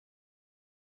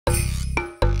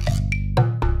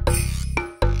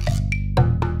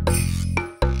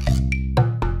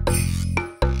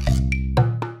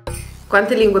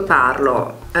Quante lingue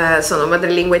parlo? Sono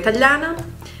madrelingua italiana,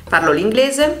 parlo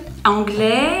l'inglese,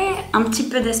 anglais, un petit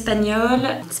peu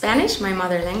d'espagnol, Spanish, my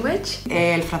mother language.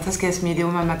 El francés, que es mi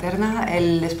idioma materna,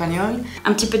 el español.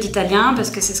 un petit peu d'italien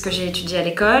parce que c'est ce que j'ai étudié à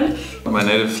l'école. My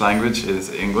native language is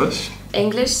English.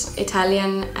 English,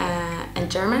 Italian,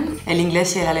 and German, El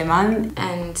inglés y el alemán.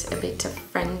 and a bit of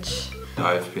French.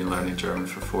 I've been learning German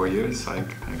for 4 years, so I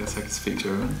guess I can speak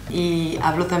German. Y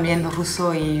hablo también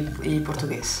ruso y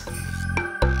portugués.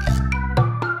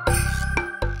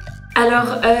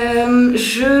 Alors,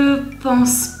 je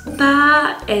pense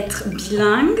pas être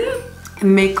bilingue.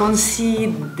 Me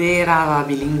consideraba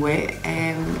bilingüe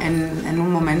en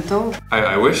un momento.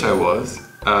 I wish I was,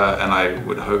 and I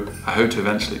hope to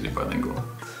eventually be bilingual.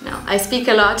 No, I speak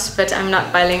a lot, but I'm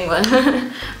not bilingual,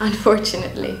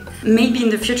 unfortunately. Maybe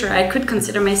in the future I could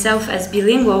consider myself as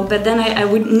bilingual, but then I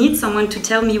would need someone to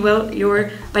tell me, well, you're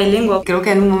bilingual. Creo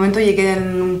que en un momento llegué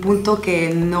en un punto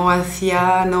que no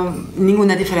hacía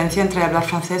ninguna diferencia entre hablar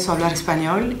francés o hablar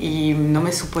español y no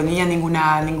me suponía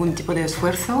ningún tipo de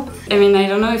esfuerzo. I mean, I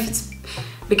don't know if it's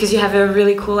because you have a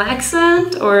really cool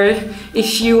accent or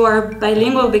if you are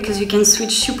bilingual because you can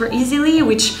switch super easily,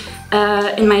 which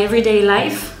in my everyday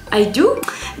life I do.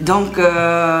 Donc,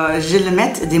 je le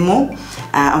mets des mots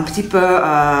un petit peu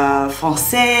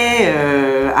français,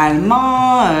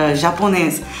 allemand,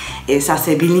 japonais. Et ça,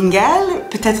 c'est bilingual?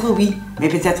 Peut-être oui, mais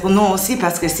peut-être non aussi,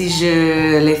 parce que si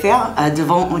je les fais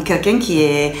devant quelqu'un qui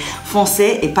est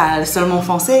français et pas seulement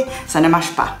français, ça ne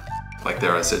marche pas. Like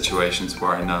there are situations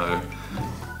where I know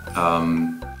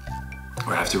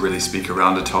where I have to really speak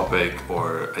around a topic,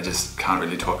 or I just can't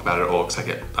really talk about it at all because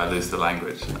I lose the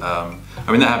language.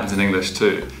 I mean that happens in English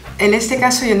too. En este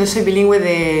caso yo no soy bilingüe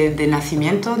de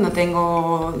nacimiento,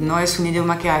 no es un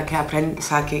idioma que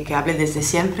hable desde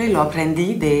siempre, lo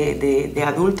aprendí de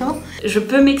adulto. Je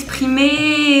peux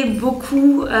m'exprimer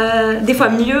beaucoup, des fois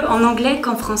mieux en anglais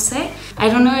qu'en français. I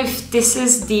don't know if this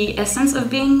is the essence of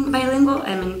being bilingual.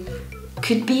 I mean,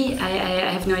 could be,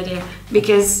 I have no idea.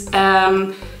 Because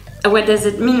what does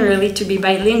it mean really to be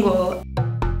bilingual?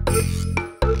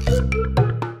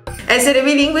 Essere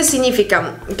bilingue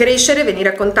significa crescere, venire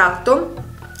a contatto,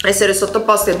 essere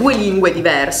sottoposti a due lingue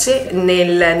diverse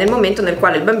nel momento nel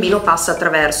quale il bambino passa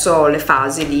attraverso le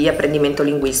fasi di apprendimento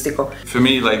linguistico. For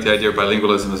me, like the idea of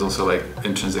bilingualism is also like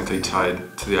intrinsically tied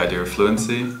to the idea of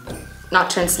fluency. Not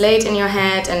translate in your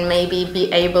head and maybe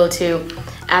be able to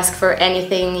ask for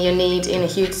anything you need in a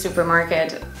huge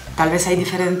supermarket. Tal vez hay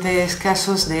diferentes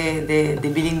casos de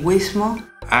bilingüismo.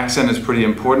 Accent is pretty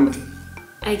important.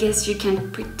 I guess you can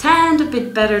pretend a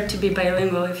bit better to be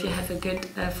bilingual if you have a good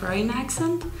foreign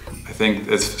accent. I think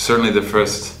it's certainly the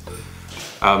first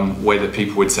way that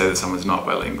people would say that someone's not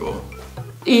bilingual.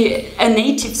 A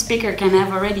native speaker can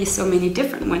have already so many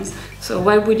different ones, so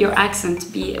why would your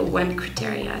accent be one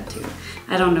criteria to,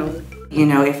 I don't know. You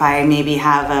know, if I maybe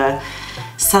have a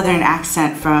southern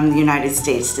accent from the United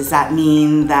States, does that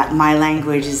mean that my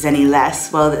language is any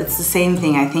less? Well, it's the same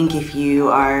thing. I think if you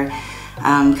are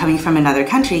coming from another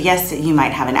country, yes, you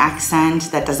might have an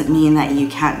accent. That doesn't mean that you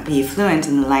can't be fluent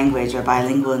in the language or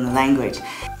bilingual in the language.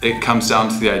 It comes down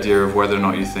to the idea of whether or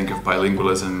not you think of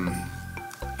bilingualism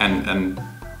and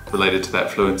related to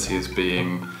that fluency as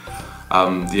being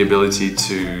the ability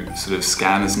to sort of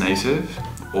scan as native,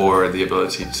 or the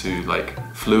ability to like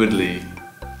fluidly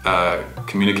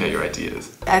communicate your ideas.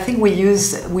 I think we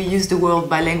use the word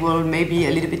bilingual maybe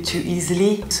a little bit too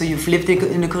easily. So you've lived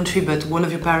in a country, but one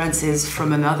of your parents is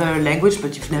from another language,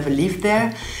 but you've never lived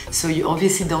there. So you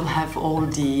obviously don't have all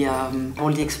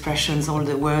the expressions, all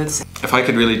the words. If I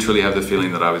could really truly have the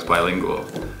feeling that I was bilingual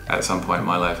at some point in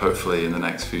my life, hopefully in the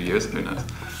next few years, who knows,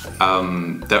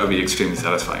 that would be extremely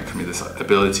satisfying for me, this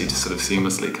ability to sort of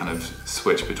seamlessly kind of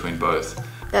switch between both.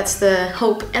 That's the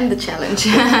hope and the challenge.